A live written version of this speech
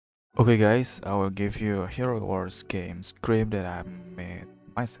Okay guys, I will give you a Hero Wars game script that I made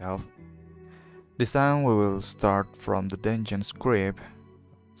myself. This time we will start from the dungeon script,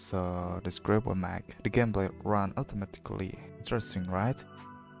 so the script will make the gameplay run automatically. Interesting, right?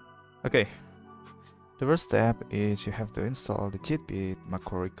 Okay, the first step is you have to install the Jitbit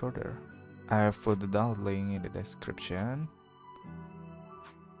macro recorder. I have put the download link in the description.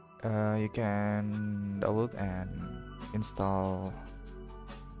 You can download and install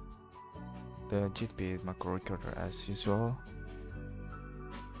the Jitbit macro recorder as usual,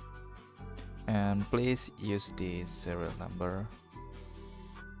 and please use the serial number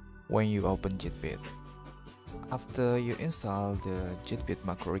when you open Jitbit. After you install the Jitbit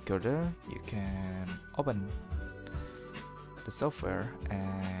macro recorder, you can open the software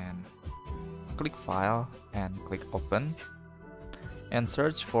and click File and click Open and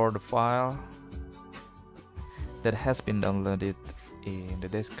search for the file that has been downloaded in the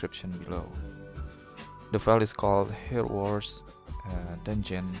description below. The file is called Hero Wars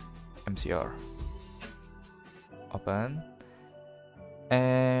Dungeon MCR. Open,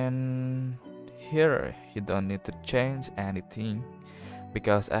 and here you don't need to change anything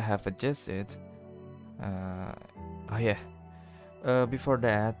because I have adjusted. Before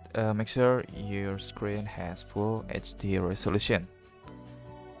that, make sure your screen has full HD resolution.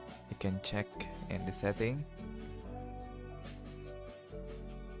 You can check in the setting.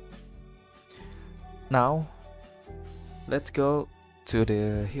 Now, let's go to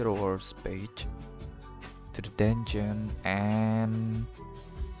the Hero Wars page, to the dungeon, and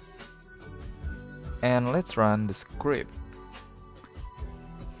let's run the script.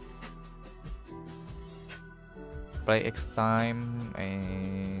 Play X time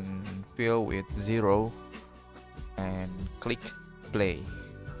and fill with 0 and click play.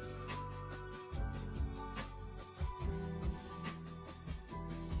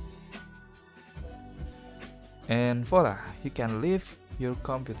 And voila, you can leave your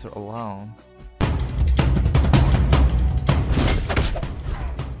computer alone.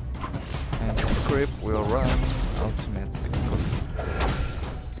 And the script will run automatically.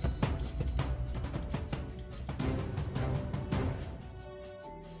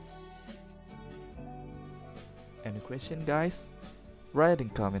 Any question, guys? Write in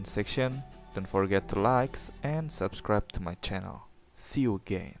comment section. Don't forget to like and subscribe to my channel. See you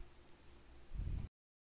again.